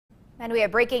And we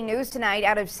have breaking news tonight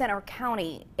out of Center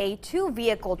County. A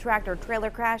two-vehicle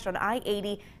tractor-trailer crash on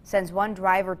I-80 sends one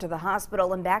driver to the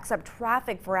hospital and backs up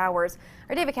traffic for hours.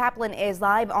 Our David Kaplan is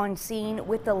live on scene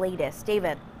with the latest.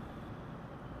 David.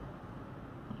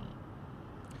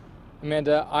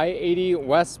 Amanda, I-80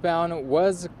 westbound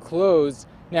was closed.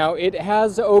 Now it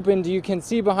has opened. You can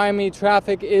see behind me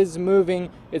traffic is moving.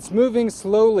 It's moving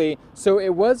slowly, so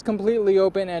it was completely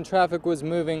open and traffic was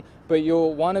moving, but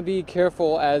you'll want to be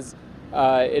careful as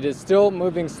it is still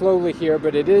moving slowly here,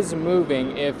 but it is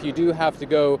moving if you do have to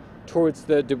go towards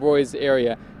the Du Bois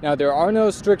area. Now there are no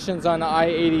restrictions on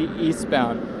I-80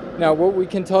 eastbound. Now what we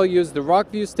can tell you is the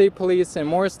Rockview State Police and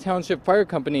Morris Township Fire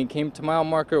Company came to mile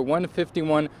marker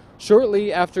 151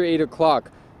 shortly after 8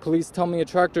 o'clock. Police tell me a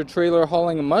tractor trailer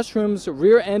hauling mushrooms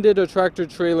rear-ended a tractor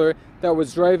trailer that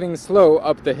was driving slow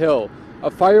up the hill. A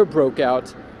fire broke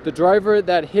out. The driver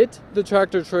that hit the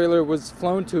tractor trailer was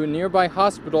flown to a nearby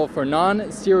hospital for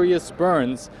non-serious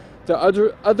burns. The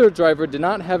other driver did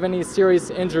not have any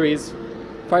serious injuries.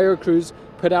 Fire crews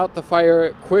put out the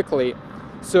fire quickly.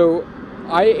 So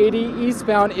I-80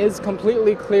 eastbound is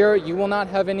completely clear. You will not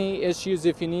have any issues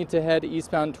if you need to head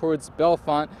eastbound towards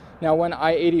Bellefonte. Now, when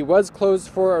I-80 was closed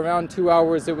for around 2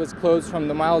 hours, it was closed from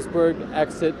the Milesburg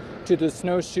exit to the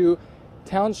Snowshoe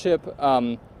Township,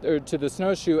 or to the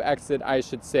Snowshoe exit, I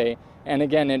should say. And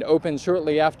again, it opened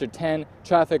shortly after 10.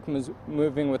 Traffic was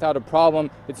moving without a problem.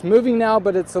 It's moving now,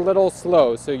 but it's a little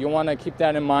slow, so you want to keep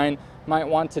that in mind. Might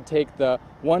want to take the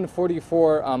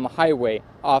 144 highway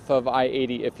off of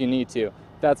I-80 if you need to.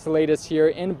 That's the latest here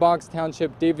in Boggs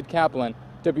Township. David Kaplan,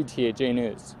 WTAJ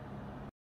News.